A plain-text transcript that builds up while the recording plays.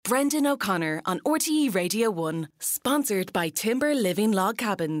Brendan O'Connor on RTE Radio 1, sponsored by Timber Living Log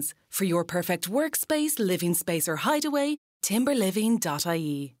Cabins. For your perfect workspace, living space or hideaway,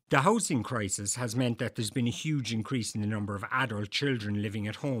 timberliving.ie. The housing crisis has meant that there's been a huge increase in the number of adult children living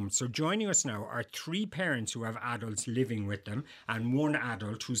at home. So joining us now are three parents who have adults living with them and one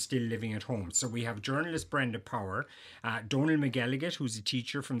adult who's still living at home. So we have journalist Brenda Power, Donal McElligott, who's a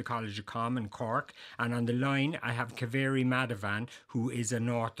teacher from the College of Com in Cork, and on the line I have Kaveri Madhavan, who is an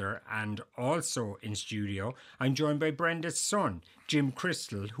author and also in studio. I'm joined by Brenda's son, Jim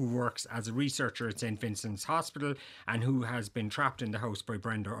Crystal, who works as a researcher at St. Vincent's Hospital and who has been trapped in the house by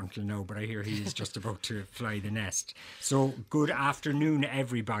Brenda until now, but I hear he is just about to fly the nest. So good afternoon,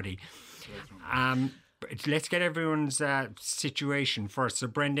 everybody. Let's get everyone's situation first. So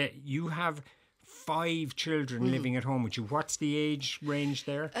Brenda, you have 5 children living at home with you. What's the age range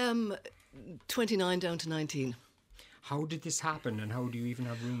there? 29 down to 19. How did this happen and how do you even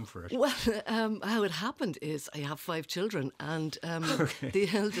have room for it? Well, how it happened is I have 5 children and the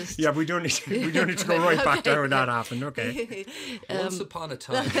eldest... Yeah, we don't need to go right back to how that happened. Okay. Once upon a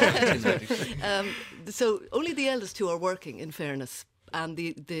time. So only the eldest 2 are working, in fairness. And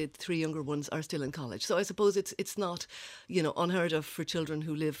the 3 younger ones are still in college. So I suppose it's not, unheard of for children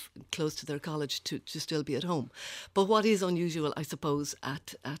who live close to their college to still be at home. But what is unusual, I suppose,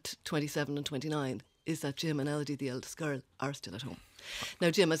 at 27 and 29 is that Jim and Elodie, the eldest girl, are still at home.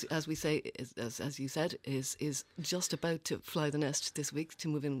 Now, Jim, as we say, as you said, is just about to fly the nest this week to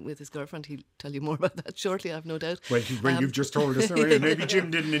move in with his girlfriend. He'll tell you more about that shortly, I've no doubt. Well, you've just told us. Maybe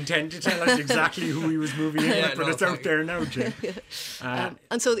Jim didn't intend to tell us exactly who he was moving in with, but it's out there now, Jim.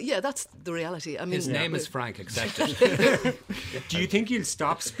 And so, that's the reality. I mean, his name is Frank, accepted. Do you think you'll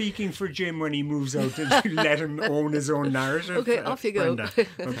stop speaking for Jim when he moves out and let him own his own narrative? Okay, off you go. Brenda?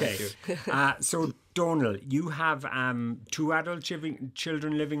 Okay. So, Donal, you have 2 adult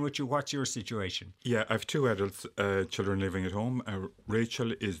children living with you. What's your situation? Yeah, I have 2 adults children living at home.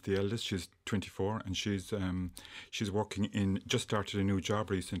 Rachel is the eldest. She's 24 and she's working just started a new job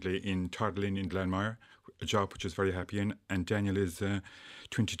recently in Tardlin in Glenmire, a job which is very happy in. And Daniel is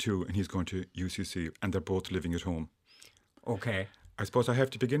 22 and he's going to UCC and they're both living at home. Okay. I suppose I have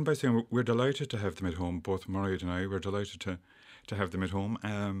to begin by saying we're delighted to have them at home. Both Mairead and I, we're delighted to have them at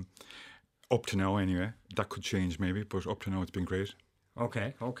home. Up to now, anyway. That could change maybe, but up to now it's been great.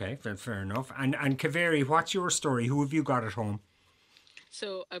 Okay, fair enough. And Kaveri, what's your story? Who have you got at home?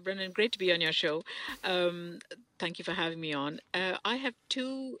 So, Brendan, great to be on your show. Thank you for having me on. I have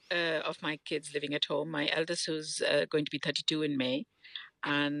 2 of my kids living at home. My eldest, who's going to be 32 in May,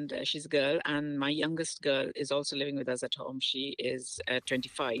 and she's a girl. And my youngest girl is also living with us at home. She is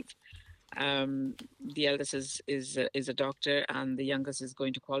 25. The eldest is a doctor, and the youngest is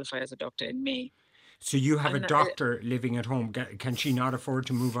going to qualify as a doctor in May. So you have a doctor living at home. Can she not afford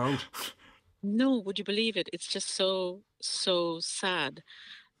to move out? No, would you believe it? It's just so sad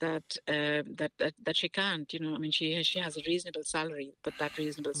that she can't. I mean, she has a reasonable salary, but that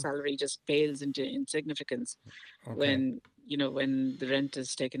reasonable salary just pales into insignificance when the rent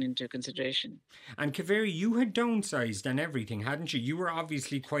is taken into consideration. And Kaveri, you had downsized and everything, hadn't you? You were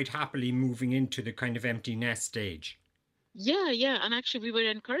obviously quite happily moving into the kind of empty nest stage. Yeah. And actually, we were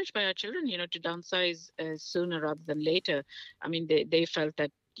encouraged by our children, to downsize sooner rather than later. I mean, they felt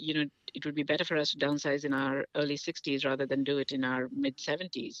that, it would be better for us to downsize in our early 60s rather than do it in our mid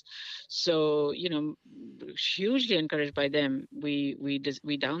 70s. So, hugely encouraged by them, we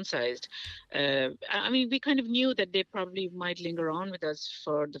downsized. I mean, we kind of knew that they probably might linger on with us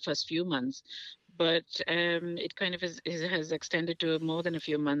for the first few months, but it kind of has extended to more than a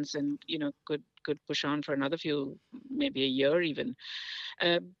few months, and could push on for another few, maybe a year even.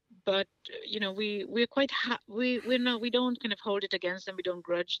 But we're quite we don't kind of hold it against them. We don't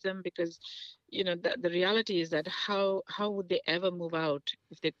grudge them because the reality is that how would they ever move out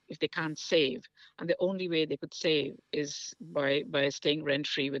if they can't save, and the only way they could save is by staying rent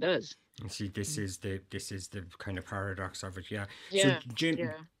free with us. You see, this is the kind of paradox of it. Yeah. Yeah.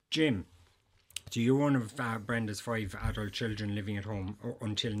 So Jim. So you're one of Brenda's 5 adult children living at home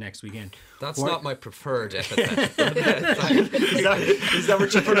until next weekend. That's not my preferred epithet. Is that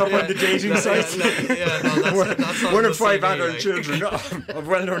what you put up on the dating sites? That's one of 5 adult children of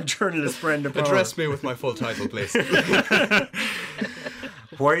well-known journalist Brenda Power. Address me with my full title, please.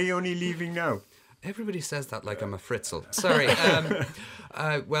 Why are you only leaving now? Everybody says that like I'm a Fritzl. Sorry.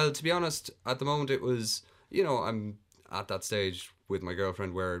 Well, to be honest, at the moment it was, I'm at that stage with my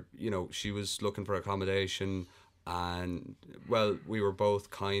girlfriend where, she was looking for accommodation and, well, we were both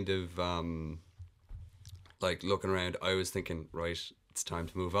kind of looking around. I was thinking, right, it's time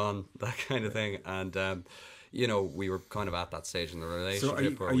to move on, that kind of thing. And you know, we were kind of at that stage in the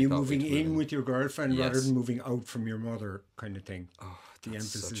relationship. So are you moving in with your girlfriend rather than moving out from your mother, kind of thing? Oh, the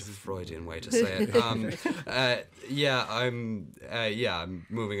emphasis such a is Freudian way to say it. I'm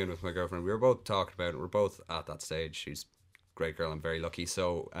moving in with my girlfriend. We were both talking about it. We're both at that stage. She's a great girl. I'm very lucky.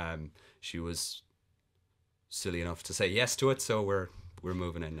 So she was silly enough to say yes to it. So we're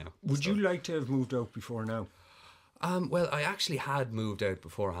moving in now. Would you like to have moved out before now? Well, I actually had moved out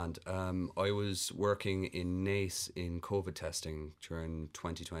beforehand. I was working in Naas in COVID testing during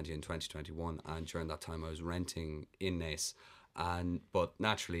 2020 and 2021, and during that time I was renting in Naas. But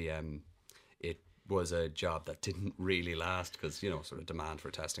naturally, it was a job that didn't really last because, you know, sort of demand for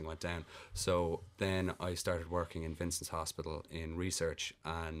testing went down. So then I started working in Vincent's Hospital in research,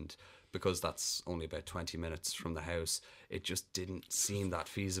 and because that's only about 20 minutes from the house, it just didn't seem that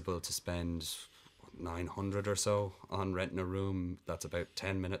feasible to spend 900 or so on renting a room that's about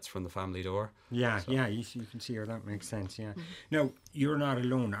 10 minutes from the family door. Yeah, you can see how that makes sense, yeah. Now, you're not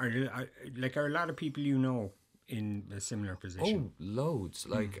alone. Are a lot of people you know in a similar position? Oh, loads.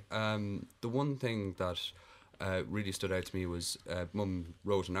 Like, the one thing that really stood out to me was Mum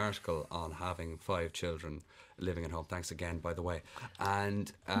wrote an article on having 5 children living at home. Thanks again, by the way.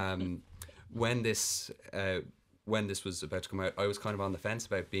 And when this was about to come out, I was kind of on the fence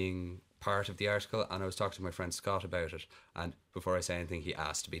about being part of the article, and I was talking to my friend Scott about it, and before I say anything, he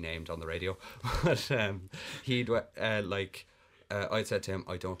asked to be named on the radio. But I'd said to him,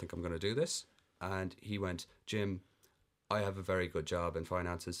 I don't think I'm going to do this, and he went, Jim, I have a very good job in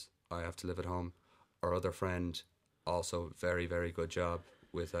finances, I have to live at home. Our other friend, also very, very good job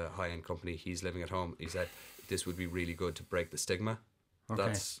with a high-end company, he's living at home. He said this would be really good to break the stigma. Okay,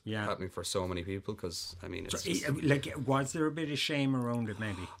 that's happening for so many people, because I mean, it's was there a bit of shame around it,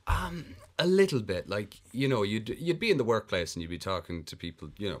 maybe? A little bit. Like, you know, you'd be in the workplace and you'd be talking to people,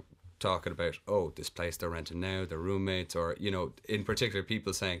 you know, talking about, oh, this place they're renting now, their roommates, or, you know, in particular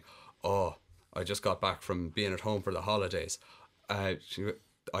people saying, oh, I just got back from being at home for the holidays. I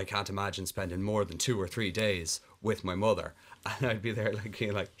can't imagine spending more than 2 or 3 days with my mother. And I'd be there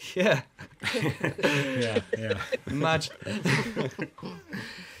yeah. yeah. Imagine.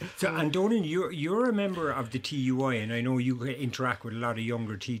 So, and Donnan, you're a member of the TUI, and I know you interact with a lot of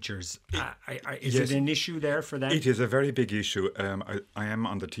younger teachers. Is it an issue there for them? It is a very big issue. I am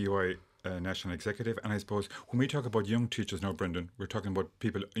on the TUI National Executive, and I suppose when we talk about young teachers now, Brendan, we're talking about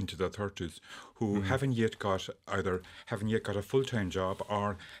people into their 30s who haven't yet got a full-time job,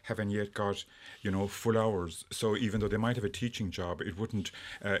 or haven't yet got, you know, full hours. So even though they might have a teaching job, it wouldn't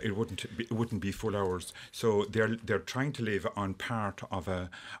be full hours. So they're trying to live on part of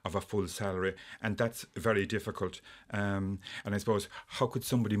a full salary, and that's very difficult. And I suppose, how could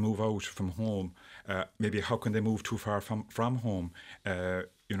somebody move out from home? Maybe how can they move too far from home?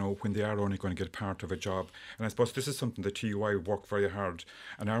 You know, when they are only going to get part of a job. And I suppose this is something that TUI work very hard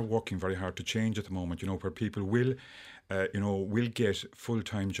and are working very hard to change at the moment, you know, where people will get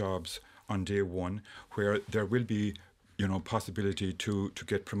full-time jobs on day one, where there will be, you know, possibility to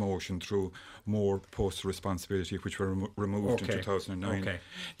get promotion through more post responsibility, which were removed in 2009. Okay.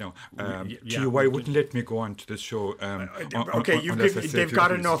 Now, TUI wouldn't let me go on to this show. They've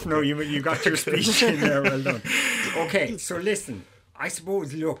got enough now. You got your speech in there. Well done. Okay, so listen. I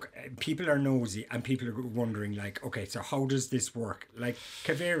suppose, look, people are nosy and people are wondering, like, okay, so how does this work? Like,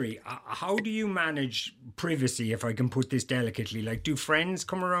 Kaveri, how do you manage privacy, if I can put this delicately? Like, do friends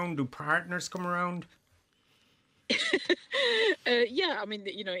come around? Do partners come around? Yeah, I mean,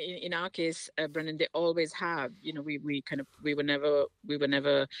 you know, in our case, Brendan, they always have. You know, we were never,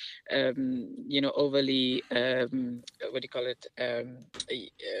 you know, overly, what do you call it?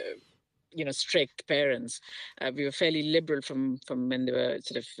 You know, strict parents. We were fairly liberal from when they were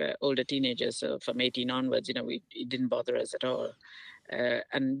sort of older teenagers. So from 18 onwards, you know, it didn't bother us at all.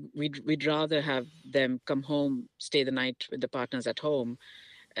 And we'd rather have them come home, stay the night with the partners at home,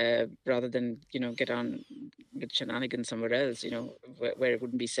 rather than, you know, get on with shenanigans somewhere else, you know, where it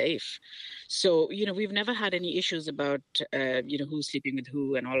wouldn't be safe. So, you know, we've never had any issues about, you know, who's sleeping with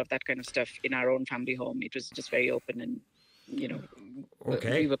who and all of that kind of stuff in our own family home. It was just very open, and, you know,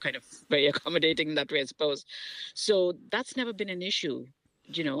 we were kind of very accommodating in that way, I suppose. So that's never been an issue.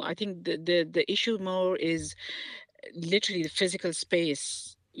 You know, I think the issue more is literally the physical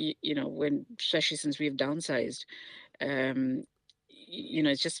space, you know, especially since we've downsized, you know,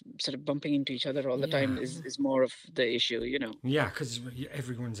 it's just sort of bumping into each other all the time is more of the issue, you know. Yeah, because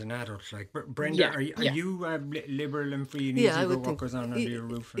everyone's an adult. Like, Brenda, are you liberal and free and easy about what goes on under your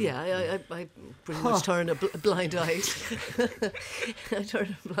roof? I pretty much turn a blind eye. I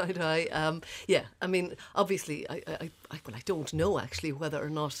turn a blind eye. I mean, obviously, I don't know actually whether or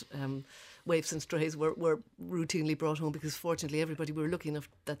not waifs and strays were routinely brought home, because fortunately everybody were lucky enough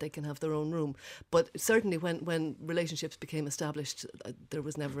that they can have their own room. But certainly when relationships became established, there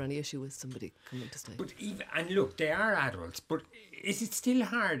was never any issue with somebody coming to stay. But even, and look, they are adults, but is it still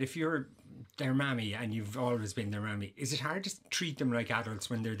hard if you're their mammy and you've always been their mammy? Is it hard to treat them like adults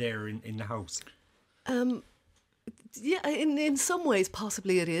when they're there in the house? Yeah, in some ways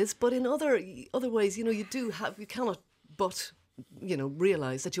possibly it is, but in other ways, you cannot but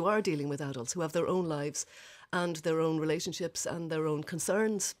realise that you are dealing with adults who have their own lives and their own relationships and their own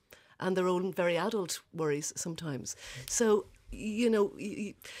concerns and their own very adult worries sometimes. So,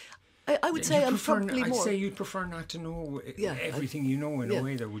 I would say I'm probably more. I'd say you'd prefer not to know everything in a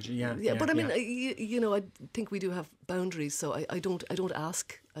way, though, would you? Yeah, but I mean, I think we do have boundaries, so I don't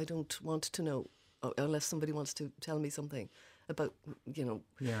ask. I don't want to know unless somebody wants to tell me something about,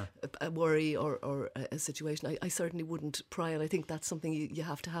 a worry or a situation. I certainly wouldn't pry, and I think that's something you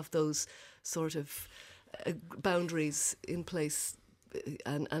have to have those sort of boundaries in place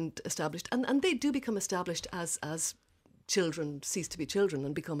and established, and they do become established as children cease to be children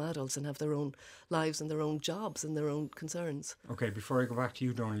and become adults and have their own lives and their own jobs and their own concerns. Okay, before I go back to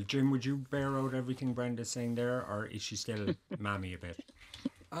you, Donald, Jim, would you bear out everything Brenda's saying there, or is she still mammy a bit?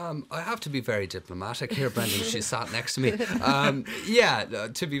 I have to be very diplomatic here, Brendan. She sat next to me.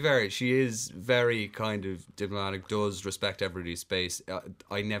 To be very, she is very kind of diplomatic, does respect everybody's space.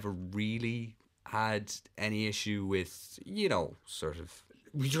 I never really had any issue with, sort of...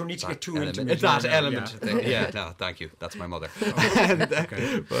 We don't need to get too intimate. intimate. That element thing. Yeah, no, thank you. That's my mother.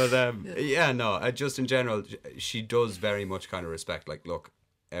 Okay. But just in general, she does very much kind of respect, like, look,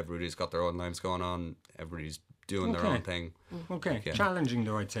 everybody's got their own lives going on, everybody's doing their own thing. Okay, challenging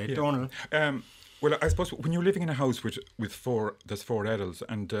though, I'd say. Yeah. Donald? Well, I suppose when you're living in a house with there's four adults,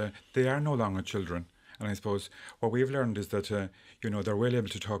 and they are no longer children. And I suppose what we've learned is that, they're well able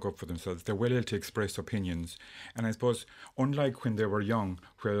to talk up for themselves. They're well able to express opinions. And I suppose, unlike when they were young,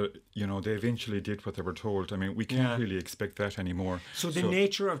 where, they eventually did what they were told, I mean, we can't really expect that anymore. So the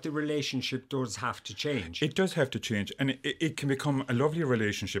nature of the relationship does have to change. It does have to change. And it can become a lovely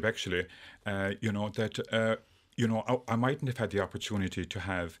relationship, actually, that... I mightn't have had the opportunity to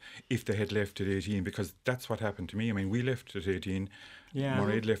have if they had left at 18, because that's what happened to me. I mean, we left at 18.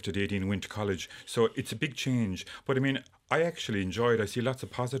 Mairead left at 18 and went to college. So it's a big change. But I mean, I actually enjoyed, I see lots of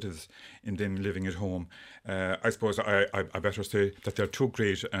positives in them living at home. I suppose I better say that they're two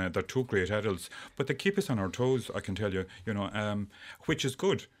great adults, but they keep us on our toes, I can tell you, which is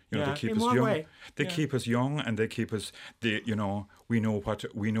good. They keep us young. Way? They keep us young, and they keep us. We know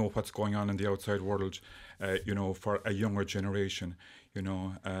what's going on in the outside world. For a younger generation.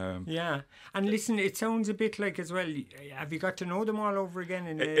 And listen, it sounds a bit like as well. Have you got to know them all over again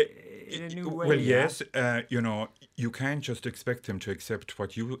in a new way? Well, yes. You can't just expect them to accept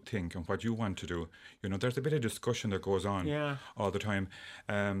what you think and what you want to do. There's a bit of discussion that goes on all the time.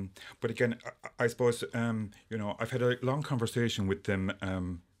 But again, I suppose I've had a long conversation with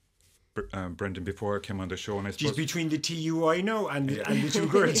them. Brendan, before I came on the show, and I suppose just between the TUI now and the two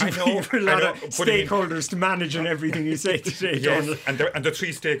girls, I know a lot of stakeholders to manage and everything you say today. Yes, and the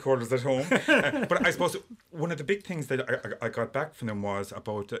three stakeholders at home. But I suppose one of the big things that I got back from them was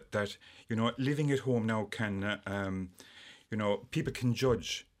about that living at home now can people can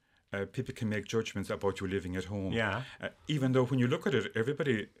judge. People can make judgments about you living at home. Yeah. Even though when you look at it,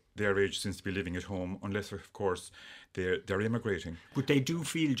 everybody their age seems to be living at home, unless of course they're immigrating. But they do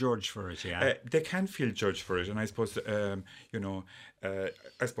feel judged for it, yeah. They can feel judged for it, and I suppose I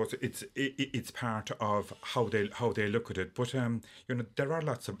suppose it's part of how they look at it. But there are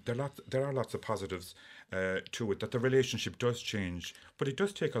lots of positives to it, that the relationship does change, but it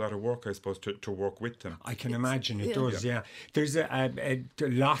does take a lot of work, I suppose, to work with them. I can imagine it does. Yeah. There's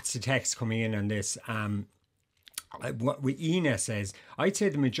lots of text coming in on this. What Ina says, I'd say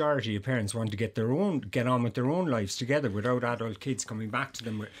the majority of parents want to get on with their own lives together without adult kids coming back to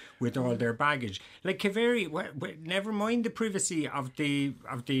them with all their baggage. Like Kaveri, never mind the privacy of the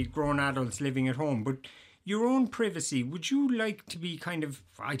grown adults living at home, but your own privacy. Would you like to be kind of,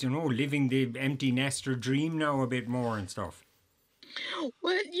 I don't know, living the empty nester dream now a bit more and stuff?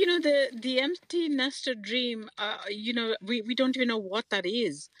 Well, the empty nester dream, we don't even know what that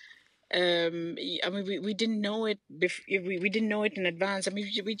is. I mean, we didn't know it. We didn't know it in advance. I mean,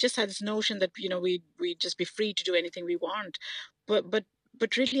 we just had this notion that we just be free to do anything we want. But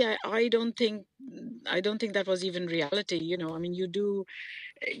really, I don't think that was even reality. I mean, you do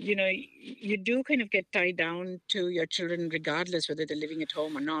kind of get tied down to your children regardless whether they're living at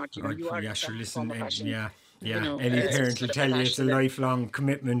home or not. You are. Yeah, sure. Listen, yeah. Yeah, any parent will tell you it's a lifelong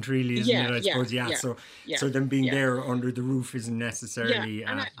commitment, really, isn't it? I suppose, So them being there under the roof isn't necessarily.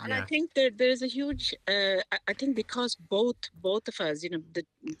 And I think that there's a huge. I think because both of us,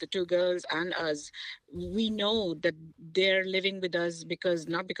 the two girls and us, we know that they're living with us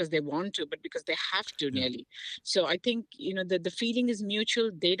not because they want to, but because they have to nearly. So I think the feeling is mutual.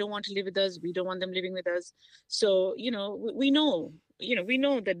 They don't want to live with us. We don't want them living with us. So we know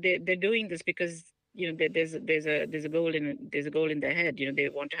that they're doing this because there's a goal in their head. They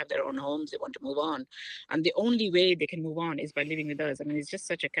want to have their own homes, they want to move on, and the only way they can move on is by living with us. I mean, it's just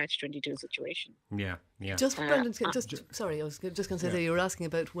such a catch-22 situation. Just Brendan, sorry, I was just going to say that you were asking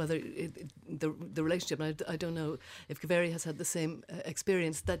about whether the relationship, and I don't know if Kaveri has had the same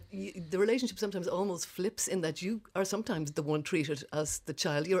experience, that the relationship sometimes almost flips in that you are sometimes the one treated as the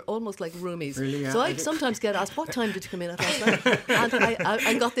child. You're almost like roomies. Really, so I sometimes get asked, what time did you come in at last night? And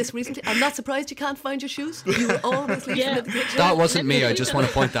I got this recently. I'm not surprised you can't find your shoes. You will always leave them in the kitchen. That wasn't me. I just want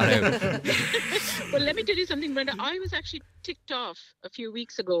to point that out. Well, let me tell you something, Brenda. I was actually ticked off a few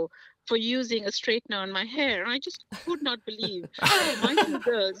weeks ago for using a straightener on my hair. And I just could not believe my two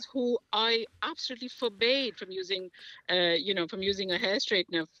girls, who I absolutely forbade from using a hair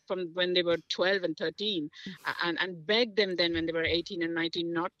straightener from when they were 12 and 13, and begged them then when they were 18 and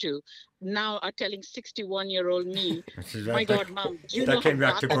 19 not to, now are telling 61-year-old me, my God, Mom, you know came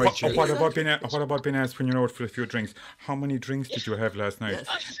back to bite you. What about being asked when you're out for a few drinks? How many drinks did you have last night?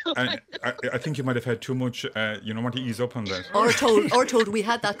 And I think you might have had too much. Want to ease up on that. Or told we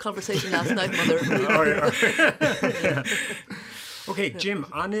had that conversation last night, Mother. Okay, Jim,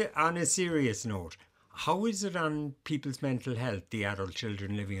 on a serious note, how is it on people's mental health, the adult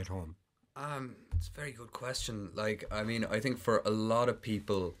children living at home? It's a very good question. I think for a lot of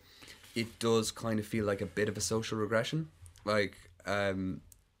people, it does kind of feel like a bit of a social regression. Let's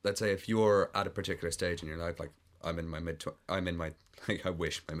say if you're at a particular stage in your life, like I'm in my I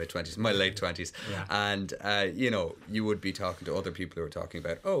wish my mid-20s, my late 20s, and you would be talking to other people who are talking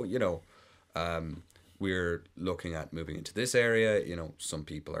about, we're looking at moving into this area. Some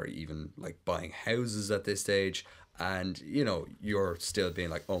people are even like buying houses at this stage. And, you're still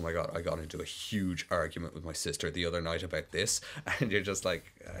being like, oh my God, I got into a huge argument with my sister the other night about this. And you're just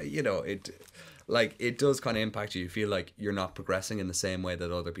like, it does kind of impact you. You feel like you're not progressing in the same way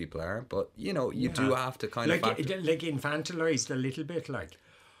that other people are. But, you do have to kind of... Like infantilized a little bit, like?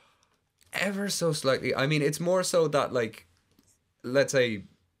 Ever so slightly. I mean, it's more so that, like, let's say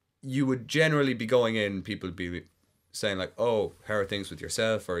you would generally be going in, people would be saying like, oh, how are things with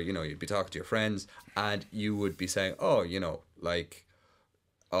yourself? Or, you'd be talking to your friends and you would be saying, oh,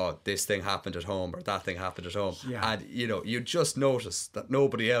 this thing happened at home or that thing happened at home. Yeah. And, you just notice that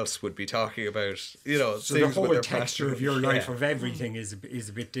nobody else would be talking about, so things the whole texture of your life, of everything is a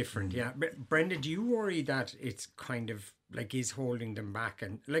bit different. Yeah. But Brenda, do you worry that it's kind of like is holding them back?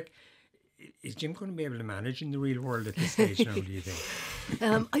 And like, is Jim going to be able to manage in the real world at this stage now, do you think?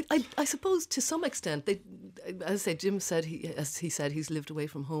 I suppose to some extent, as I say, Jim said, he's lived away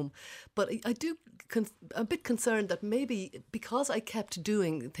from home. But I'm a bit concerned that maybe because I kept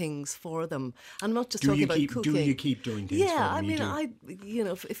doing things for them, I'm not just talking about cooking. Do you keep doing things for them? Yeah, I mean,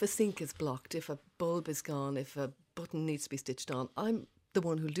 if a sink is blocked, if a bulb is gone, if a button needs to be stitched on, I'm the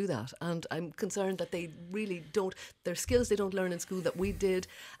one who'll do that, and I'm concerned that they really don't, their skills they don't learn in school that we did,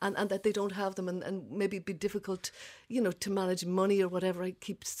 and that they don't have them, and maybe it'd be difficult, to manage money or whatever. I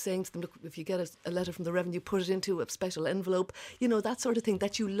keep saying to them, look, if you get a letter from the revenue, put it into a special envelope, that sort of thing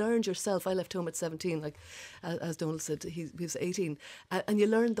that you learned yourself. I left home at 17, like as Donald said, he was 18, and you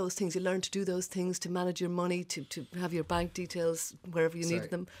learn those things, you learn to do those things, to manage your money, to have your bank details wherever you needed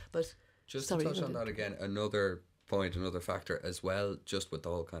them. But just to touch on that again, another factor as well, just with the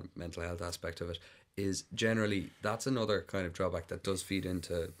whole kind of mental health aspect of it, is generally that's another kind of drawback that does feed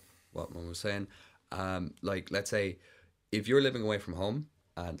into what Mum was saying. Let's say if you're living away from home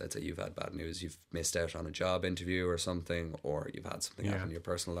and let's say you've had bad news, you've missed out on a job interview or something, or you've had something happen in your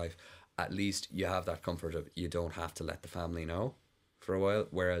personal life, at least you have that comfort of you don't have to let the family know for a while.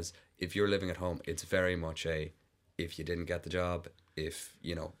 Whereas if you're living at home, it's very much if you didn't get the job, if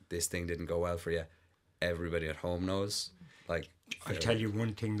this thing didn't go well for you, everybody at home knows. I'll tell you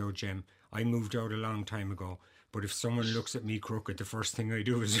one thing though, Jim. I moved out a long time ago, but if someone looks at me crooked, the first thing I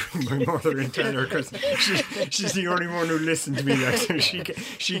do is ring my mother and tell her, because she's the only one who listened to me.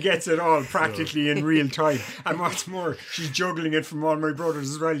 She gets it all practically in real time. And what's more, she's juggling it from all my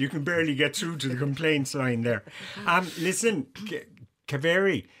brothers as well. You can barely get through to the complaints line there. Listen,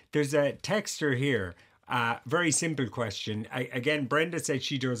 Kaveri, there's a texter here. Very simple question. Again, Brenda said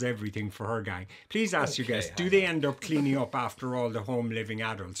she does everything for her gang. Please ask your guests, do they end up cleaning up after all the home living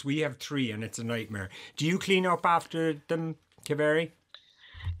adults? We have 3 and it's a nightmare. Do you clean up after them, Kaveri?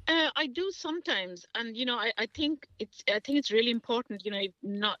 I do sometimes, and I think it's really important. If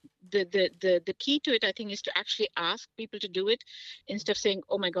not the key to it, I think, is to actually ask people to do it instead of saying,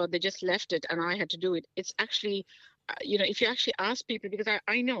 "Oh my God, they just left it and I had to do it." It's actually, if you actually ask people, because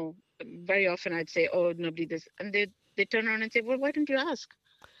I know very often I'd say, "Oh, nobody does," and they turn around and say, "Well, why don't you ask?"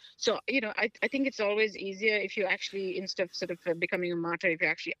 So, I think it's always easier if you actually, instead of sort of becoming a martyr, if you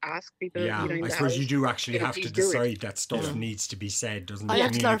actually ask people, Yeah, in I the suppose house, you do actually have to please do it. decide that stuff needs to be said, doesn't it? I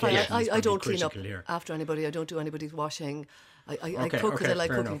have to clarify, Communication is I don't probably clean up critical here. after anybody. I don't do anybody's washing. I Okay, cook because I like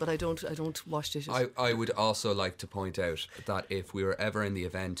fair cooking, enough. but I don't wash dishes. I would also like to point out that if we were ever in the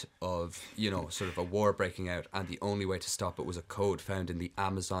event of, sort of a war breaking out and the only way to stop it was a code found in the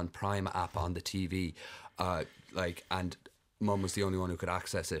Amazon Prime app on the TV, and Mum was the only one who could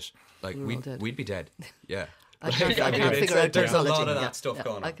access it, we'd be dead. Yeah. I can't figure out there's a technology. lot of that stuff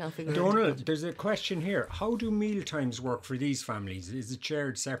going on. I can't figure it out. Donald, there's a question here. How do meal times work for these families? Is it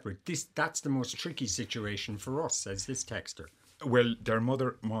shared separate? That's the most tricky situation for us, says this texter. Well, their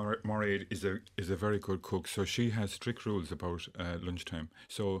mother, Mairead, is a very good cook, so she has strict rules about lunchtime.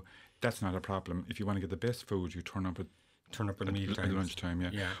 So that's not a problem. If you want to get the best food, you turn up at meal times. Lunchtime,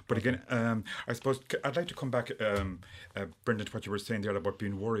 yeah. Yeah, But again, I suppose I'd like to come back, Brendan, to what you were saying there about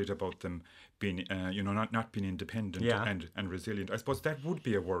being worried about them being, not being independent and resilient. I suppose that would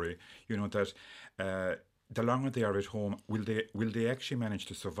be a worry, that the longer they are at home, will they actually manage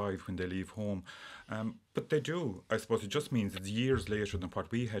to survive when they leave home? But they do. I suppose it just means it's years later than what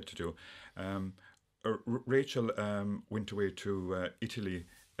we had to do. Rachel went away to Italy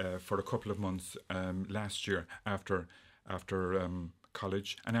for a couple of months last year after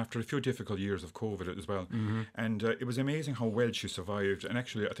college and after a few difficult years of COVID as well. Mm-hmm. And it was amazing how well she survived. And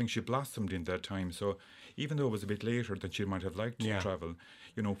actually, I think she blossomed in that time. So even though it was a bit later than she might have liked to travel,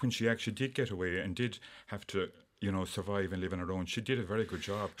 when she actually did get away and did have to, survive and live on her own, she did a very good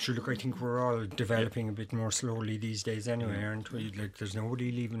job. Sure, look, I think we're all developing a bit more slowly these days anyway, aren't we? Like, there's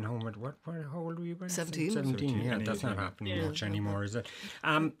nobody leaving home at how old were you? 17. 17, yeah, that's not happening much anymore, is it?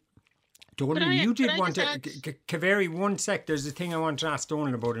 Donald, Could I you did want just to... add- Kaveri, one sec, there's a thing I want to ask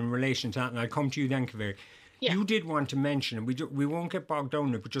Donald about in relation to that, and I'll come to you then, Kaveri. Yeah. You did want to mention, and we won't get bogged down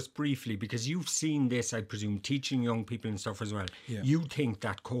in it, but just briefly, because you've seen this, I presume, teaching young people and stuff as well. Yeah. You think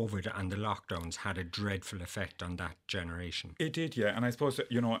that COVID and the lockdowns had a dreadful effect on that generation. It did, yeah. And I suppose,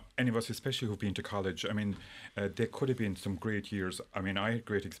 any of us, especially who've been to college, I mean, there could have been some great years. I mean, I had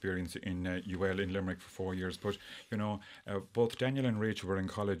great experience in UL in Limerick for 4 years, but, both Daniel and Rachel were in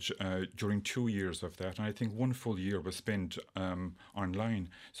college during 2 years of that. And I think 1 full year was spent online.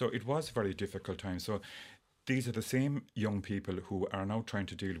 So it was a very difficult time. So these are the same young people who are now trying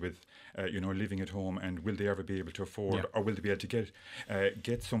to deal with, living at home, and will they ever be able to afford, or will they be able to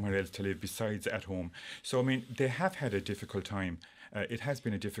get somewhere else to live besides at home? So, I mean, they have had a difficult time. It has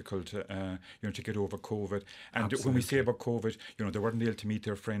been a difficult, to get over COVID. And when we say about COVID, they weren't able to meet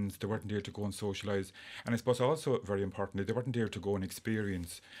their friends, they weren't able to go and socialise. And I suppose also, very importantly, they weren't able to go and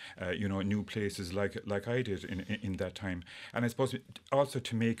experience, new places like I did in that time. And I suppose also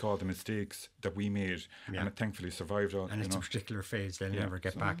to make all the mistakes that we made, and thankfully survived all. And it's a particular phase they'll never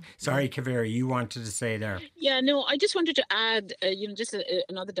get back. Sorry, Kaveri, you wanted to say there. Yeah, no, I just wanted to add, just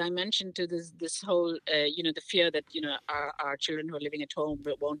another dimension to this whole, the fear that, our children who are living at home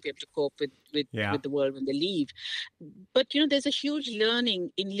but won't be able to cope with the world when they leave. But, there's a huge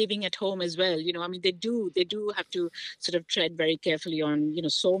learning in living at home as well. I mean, they do have to sort of tread very carefully on,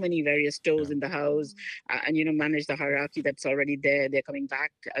 so many various toes in the house and, manage the hierarchy that's already there. They're coming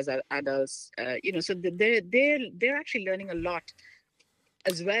back as adults, so they're actually learning a lot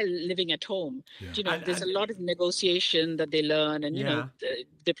as well living at home. There's a lot of negotiation that they learn, and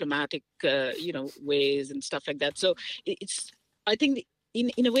diplomatic ways and stuff like that. So I think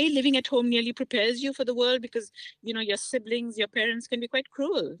in a way, living at home nearly prepares you for the world, because your siblings, your parents can be quite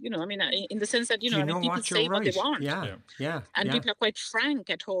cruel. I mean, in the sense that people say what they want. And people are quite frank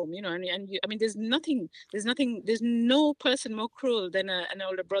at home. I mean, there's no person more cruel than an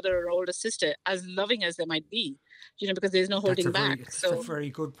older brother or older sister, as loving as they might be. Because there's no holding back. That's a very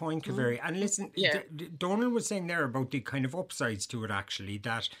good point, Kaveri. And listen, Donald was saying there about the kind of upsides to it, actually,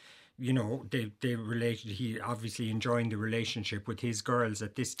 that they related. He obviously enjoying the relationship with his girls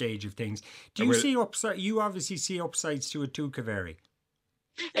at this stage of things. Do you see upside? You obviously see upsides to it too, Kaveri.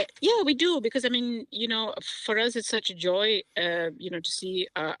 Yeah, we do, because I mean, for us, it's such a joy, to see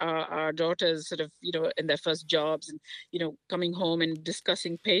our daughters sort of, in their first jobs, and coming home and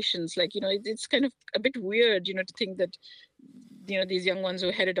discussing patients. Like, it's kind of a bit weird, to think that these young ones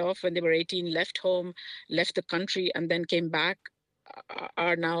who headed off when they were 18, left home, left the country, and then came back,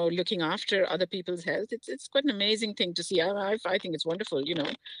 are now looking after other people's health. It's quite an amazing thing to see. I think it's wonderful,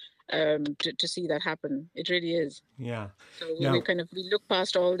 to see that happen. It really is. Yeah. So we look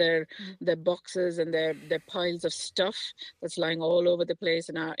past all their boxes and their piles of stuff that's lying all over the place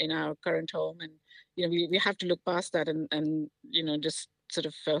in our current home, and we have to look past that and just sort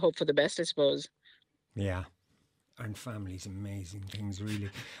of hope for the best, I suppose. Yeah. And family's amazing things, really.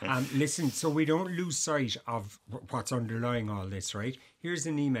 Listen, so we don't lose sight of what's underlying all this, right? Here's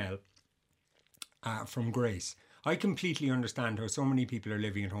an email from Grace. I completely understand how so many people are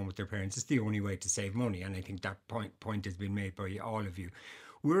living at home with their parents. It's the only way to save money, and I think that point has been made by all of you.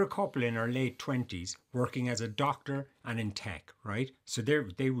 We're a couple in our late 20s working as a doctor and in tech, right? So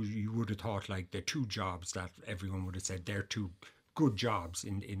you would have thought like the two jobs that everyone would have said they're two good jobs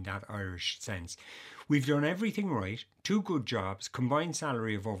in that Irish sense. We've done everything right, 2 good jobs, combined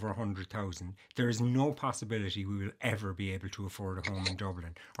salary of over 100,000. There is no possibility we will ever be able to afford a home in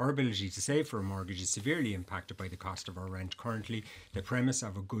Dublin. Our ability to save for a mortgage is severely impacted by the cost of our rent. Currently, the premise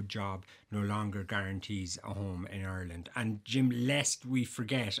of a good job no longer guarantees a home in Ireland. And Jim, lest we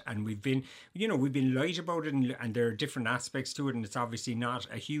forget, and we've been light about it, and there are different aspects to it, and it's obviously not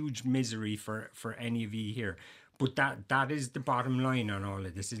a huge misery for any of you here. But that is the bottom line on all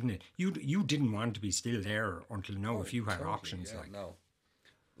of this, isn't it? You didn't want to be still there until now if you had totally, options. Yeah, no.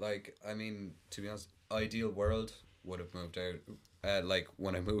 Like, I mean, to be honest, ideal world would have moved out. Like,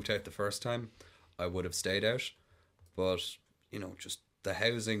 when I moved out the first time, I would have stayed out. But, just the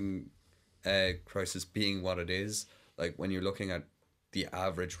housing crisis being what it is, like, when you're looking at the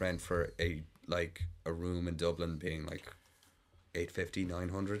average rent for a room in Dublin being, like, 850,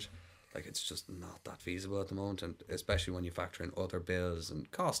 900... like, it's just not that feasible at the moment, and especially when you factor in other bills and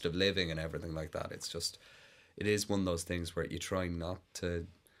cost of living and everything like that. It is one of those things where you try not to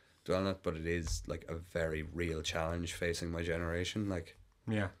dwell on it, but it is like a very real challenge facing my generation. Like,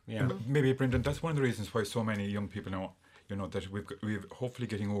 yeah. Maybe, Brendan, that's one of the reasons why so many young people now, that we've hopefully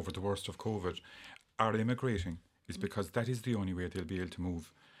getting over the worst of COVID, are immigrating. Is because that is the only way they'll be able to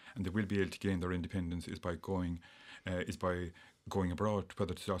move, and they will be able to gain their independence is by going abroad,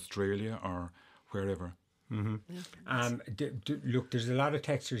 whether it's Australia or wherever. Mm-hmm. Yeah. Look, there's a lot of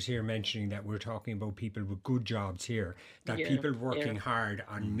texters here mentioning that we're talking about people with good jobs here, that people working hard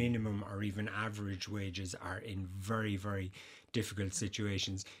on minimum or even average wages are in very, very difficult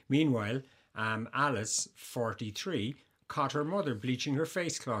situations. Meanwhile, Alice, 43, caught her mother bleaching her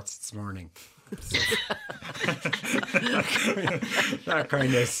face cloths this morning. That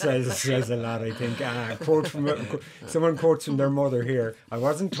kind of says a lot, I think. Someone quotes from their mother here. I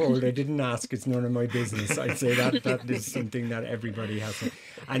wasn't told, I didn't ask, it's none of my business. I'd say that is something that everybody has to.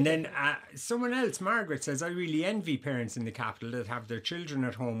 And then someone else, Margaret, says, I really envy parents in the capital that have their children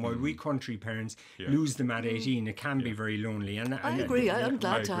at home while we country parents lose them at 18. It can be very lonely. And I agree. I'm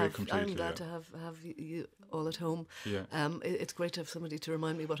glad to have you all at home. Yeah. It's great to have somebody to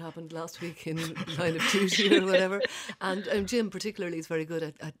remind me what happened last week in line of duty or whatever. And Jim particularly is very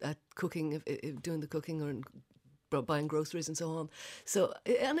good at cooking, doing the cooking or buying groceries and so on. So,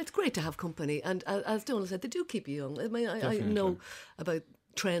 and it's great to have company. And as Donald said, they do keep you young. I mean, I know about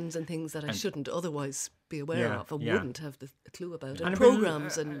trends and things that I shouldn't otherwise be aware of. I wouldn't have a clue about. And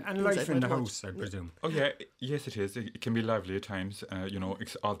programs and life in the house, I presume. Oh yeah, yes it is. It can be lively at times.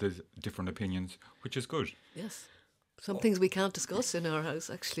 All these different opinions, which is good. Yes. Some things we can't discuss in our house,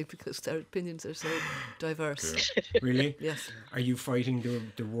 actually, because their opinions are so diverse. Really? Yes. Are you fighting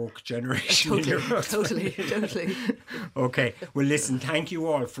the woke generation in your house? Totally. Okay. Well, listen, thank you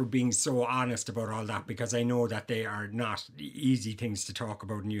all for being so honest about all that, because I know that they are not easy things to talk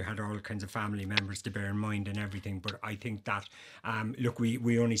about, and you had all kinds of family members to bear in mind and everything. But I think that, look,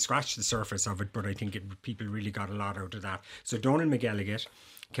 we only scratched the surface of it, but I think people really got a lot out of that. So Donald McElligott,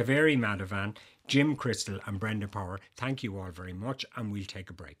 Kaveri Madhavan, Jim Crystal and Brendan Power, thank you all very much, and we'll take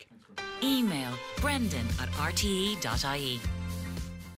a break. Email brendan@rte.ie